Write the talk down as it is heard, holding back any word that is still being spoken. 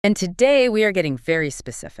And today we are getting very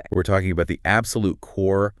specific. We're talking about the absolute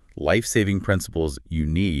core life-saving principles you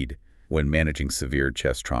need when managing severe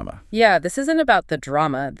chest trauma. Yeah, this isn't about the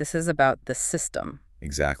drama. This is about the system.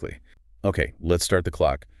 Exactly. Okay, let's start the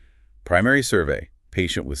clock. Primary survey,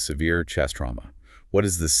 patient with severe chest trauma. What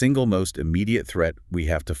is the single most immediate threat we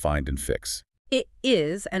have to find and fix? It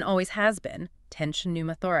is, and always has been, tension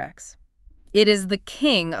pneumothorax. It is the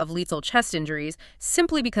king of lethal chest injuries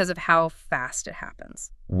simply because of how fast it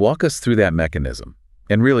happens. Walk us through that mechanism.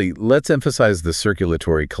 And really, let's emphasize the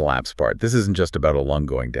circulatory collapse part. This isn't just about a lung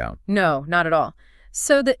going down. No, not at all.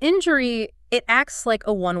 So the injury, it acts like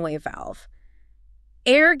a one-way valve.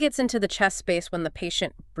 Air gets into the chest space when the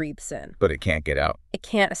patient breathes in. But it can't get out. It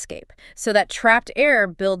can't escape. So that trapped air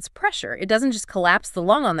builds pressure. It doesn't just collapse the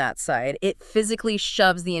lung on that side. It physically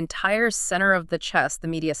shoves the entire center of the chest, the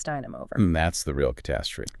mediastinum, over. And that's the real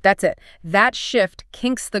catastrophe. That's it. That shift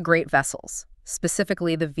kinks the great vessels,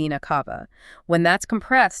 specifically the vena cava. When that's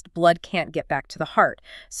compressed, blood can't get back to the heart.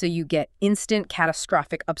 So you get instant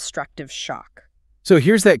catastrophic obstructive shock. So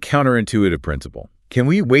here's that counterintuitive principle. Can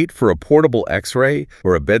we wait for a portable X-ray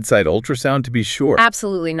or a bedside ultrasound to be sure?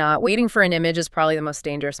 Absolutely not. Waiting for an image is probably the most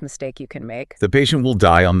dangerous mistake you can make. The patient will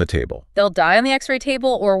die on the table. They'll die on the X-ray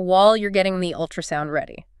table or while you're getting the ultrasound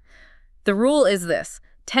ready. The rule is this: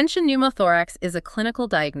 tension pneumothorax is a clinical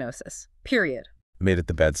diagnosis, period. Made at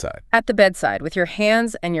the bedside. At the bedside, with your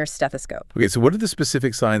hands and your stethoscope. Okay, so what are the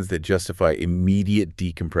specific signs that justify immediate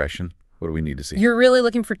decompression? What do we need to see? You're really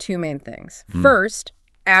looking for two main things. First,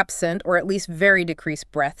 absent or at least very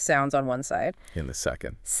decreased breath sounds on one side. In the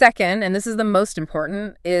second. Second, and this is the most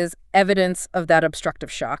important, is evidence of that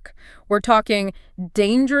obstructive shock. We're talking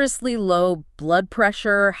dangerously low blood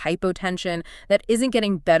pressure, hypotension that isn't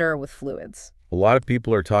getting better with fluids. A lot of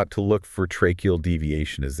people are taught to look for tracheal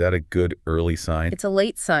deviation. Is that a good early sign? It's a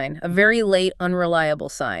late sign, a very late, unreliable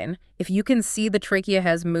sign. If you can see the trachea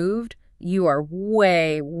has moved, you are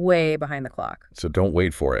way, way behind the clock. So don't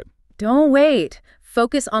wait for it. Don't wait.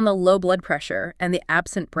 Focus on the low blood pressure and the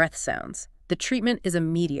absent breath sounds. The treatment is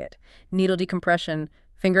immediate. Needle decompression,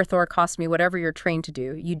 finger thoracostomy, whatever you're trained to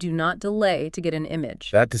do. You do not delay to get an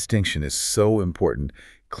image. That distinction is so important.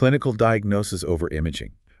 Clinical diagnosis over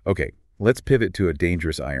imaging. Okay, let's pivot to a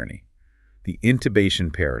dangerous irony. The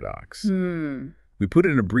intubation paradox. We put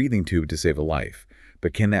in a breathing tube to save a life,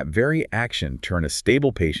 but can that very action turn a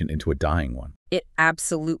stable patient into a dying one? It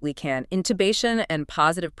absolutely can. Intubation and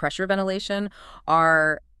positive pressure ventilation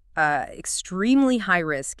are extremely high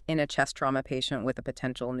risk in a chest trauma patient with a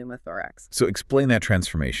potential pneumothorax. So explain that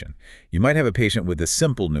transformation. You might have a patient with a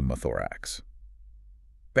simple pneumothorax.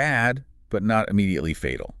 Bad, but not immediately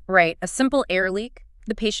fatal. Right. A simple air leak.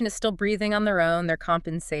 The patient is still breathing on their own, they're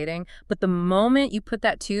compensating. But the moment you put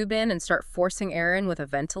that tube in and start forcing air in with a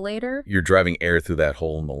ventilator, you're driving air through that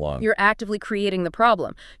hole in the lung. You're actively creating the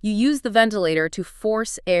problem. You use the ventilator to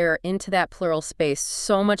force air into that pleural space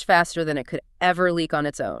so much faster than it could ever leak on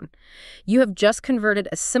its own. You have just converted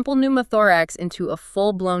a simple pneumothorax into a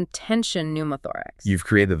full-blown tension pneumothorax. You've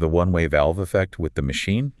created the one-way valve effect with the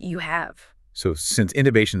machine? You have. So since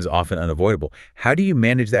intubation is often unavoidable, how do you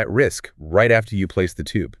manage that risk right after you place the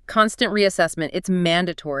tube? Constant reassessment. It's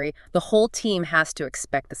mandatory. The whole team has to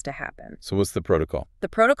expect this to happen. So what's the protocol? The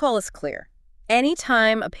protocol is clear.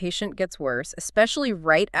 Anytime a patient gets worse, especially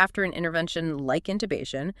right after an intervention like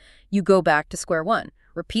intubation, you go back to square one.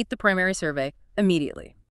 Repeat the primary survey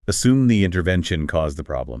immediately. Assume the intervention caused the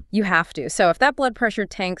problem. You have to. So if that blood pressure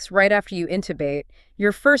tanks right after you intubate,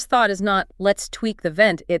 your first thought is not, let's tweak the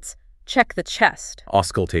vent. It's, check the chest.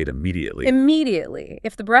 Auscultate immediately. Immediately.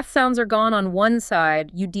 If the breath sounds are gone on one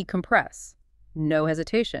side, you decompress. No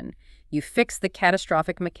hesitation. You fix the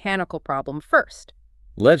catastrophic mechanical problem first.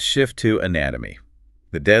 Let's shift to anatomy.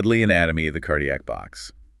 The deadly anatomy of the cardiac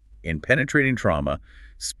box. In penetrating trauma,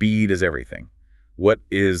 speed is everything. What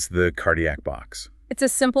is the cardiac box? It's a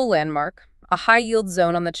simple landmark, a high-yield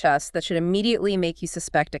zone on the chest that should immediately make you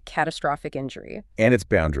suspect a catastrophic injury. And its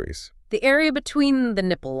boundaries. The area between the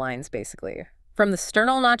nipple lines, basically. From the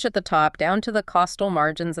sternal notch at the top down to the costal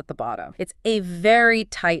margins at the bottom. It's a very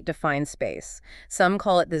tight, defined space. Some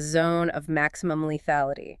call it the zone of maximum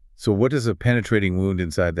lethality. So what does a penetrating wound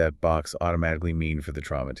inside that box automatically mean for the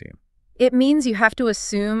trauma team? It means you have to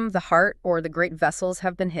assume the heart or the great vessels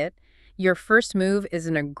have been hit. Your first move is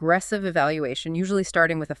an aggressive evaluation, usually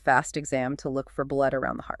starting with a fast exam to look for blood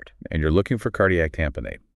around the heart. And you're looking for cardiac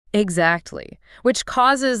tamponade. Exactly, which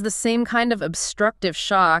causes the same kind of obstructive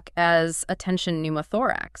shock as a tension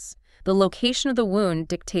pneumothorax. The location of the wound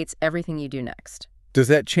dictates everything you do next. Does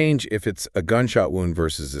that change if it's a gunshot wound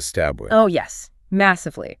versus a stab wound? Oh, yes,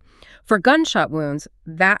 massively. For gunshot wounds,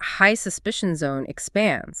 that high suspicion zone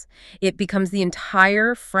expands. It becomes the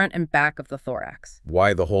entire front and back of the thorax.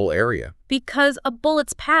 Why the whole area? Because a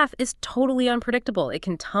bullet's path is totally unpredictable. It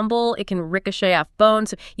can tumble, it can ricochet off bone.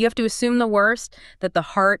 So you have to assume the worst, that the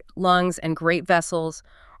heart, lungs, and great vessels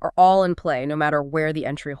are all in play, no matter where the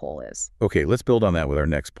entry hole is. Okay, let's build on that with our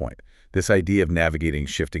next point. This idea of navigating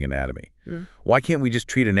shifting anatomy. Why can't we just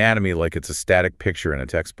treat anatomy like it's a static picture in a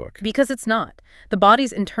textbook? Because it's not. The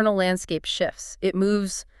body's internal landscape shifts. It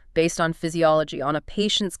moves based on physiology, on a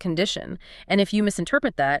patient's condition. And if you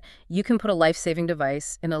misinterpret that, you can put a life-saving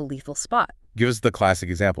device in a lethal spot. Give us the classic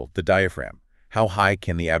example, the diaphragm. How high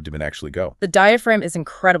can the abdomen actually go? The diaphragm is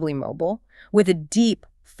incredibly mobile. With a deep,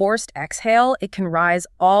 forced exhale, it can rise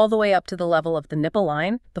all the way up to the level of the nipple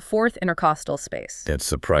line, the fourth intercostal space. That's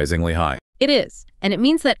surprisingly high. It is. And it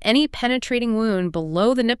means that any penetrating wound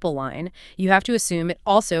below the nipple line, you have to assume it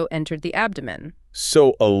also entered the abdomen.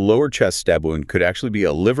 So a lower chest stab wound could actually be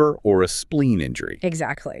a liver or a spleen injury.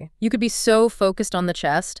 Exactly. You could be so focused on the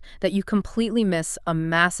chest that you completely miss a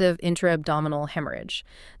massive intra-abdominal hemorrhage.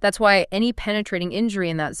 That's why any penetrating injury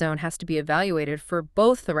in that zone has to be evaluated for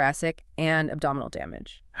both thoracic and abdominal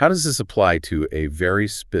damage. How does this apply to a very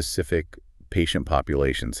specific patient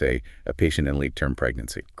population, say a patient in late-term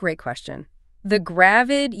pregnancy? Great question. The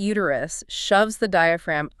gravid uterus shoves the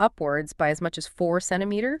diaphragm upwards by as much as 4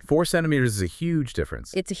 centimeters. 4 centimeters is a huge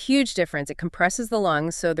difference. It's a huge difference. It compresses the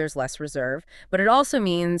lungs, so there's less reserve. But it also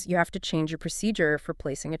means you have to change your procedure for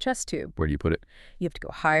placing a chest tube. Where do you put it? You have to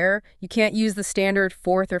go higher. You can't use the standard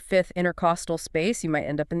 4th or 5th intercostal space. You might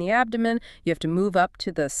end up in the abdomen. You have to move up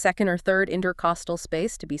to the 2nd or 3rd intercostal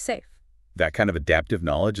space to be safe. That kind of adaptive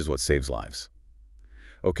knowledge is what saves lives.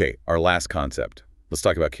 Okay, our last concept. Let's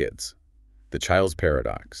talk about kids. The child's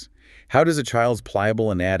paradox. How does a child's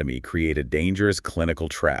pliable anatomy create a dangerous clinical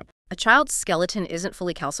trap? A child's skeleton isn't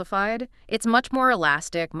fully calcified. It's much more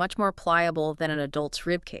elastic, much more pliable than an adult's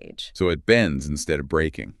rib cage. So it bends instead of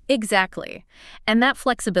breaking. Exactly. And that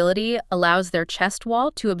flexibility allows their chest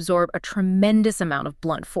wall to absorb a tremendous amount of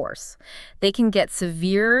blunt force. They can get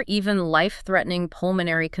severe, even life-threatening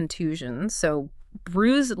pulmonary contusions, so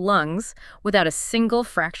bruised lungs without a single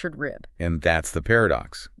fractured rib. And that's the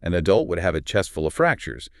paradox. An adult would have a chest full of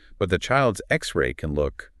fractures, but the child's x-ray can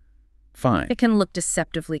look fine. It can look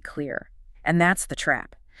deceptively clear. And that's the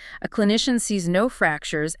trap. A clinician sees no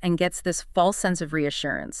fractures and gets this false sense of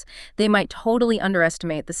reassurance. They might totally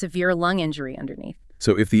underestimate the severe lung injury underneath.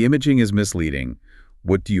 So if the imaging is misleading,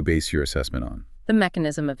 what do you base your assessment on? The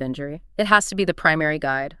mechanism of injury. It has to be the primary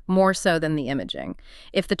guide, more so than the imaging.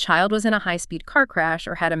 If the child was in a high-speed car crash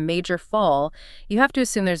or had a major fall, you have to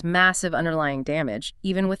assume there's massive underlying damage,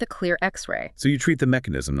 even with a clear x-ray. So you treat the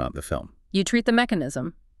mechanism, not the film. You treat the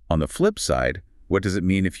mechanism. On the flip side, what does it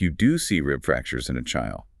mean if you do see rib fractures in a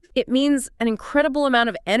child? It means an incredible amount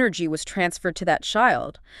of energy was transferred to that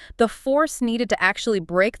child. The force needed to actually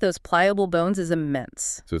break those pliable bones is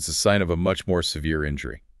immense. So it's a sign of a much more severe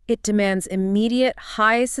injury. It demands immediate,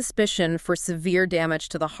 high suspicion for severe damage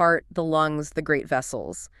to the heart, the lungs, the great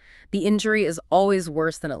vessels. The injury is always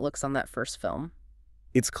worse than it looks on that first film.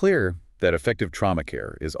 It's clear that effective trauma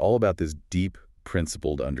care is all about this deep,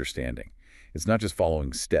 principled understanding. It's not just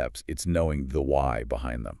following steps, it's knowing the why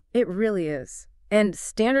behind them. It really is. And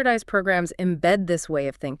standardized programs embed this way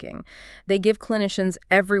of thinking. They give clinicians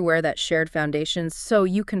everywhere that shared foundation so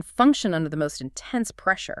you can function under the most intense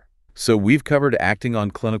pressure. So we've covered acting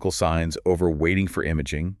on clinical signs over waiting for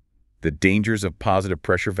imaging, the dangers of positive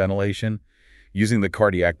pressure ventilation, using the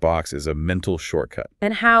cardiac box as a mental shortcut.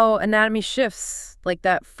 And how anatomy shifts, like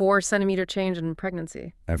that 4-centimeter change in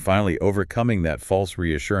pregnancy. And finally, overcoming that false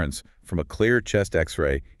reassurance from a clear chest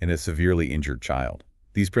x-ray in a severely injured child.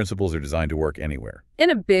 These principles are designed to work anywhere. In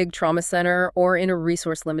a big trauma center or in a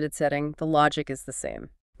resource-limited setting, the logic is the same.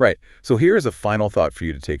 Right. So here is a final thought for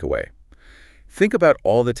you to take away. Think about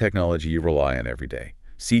all the technology you rely on every day.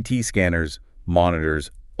 CT scanners, monitors,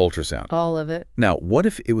 ultrasound. All of it. Now, what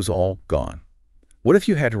if it was all gone? What if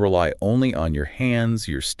you had to rely only on your hands,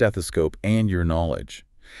 your stethoscope, and your knowledge?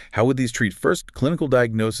 How would these first clinical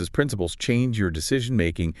diagnosis principles change your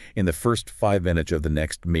decision-making in the first 5 minutes of the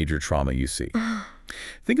next major trauma you see?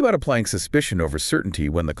 Think about applying suspicion over certainty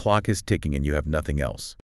when the clock is ticking and you have nothing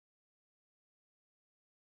else.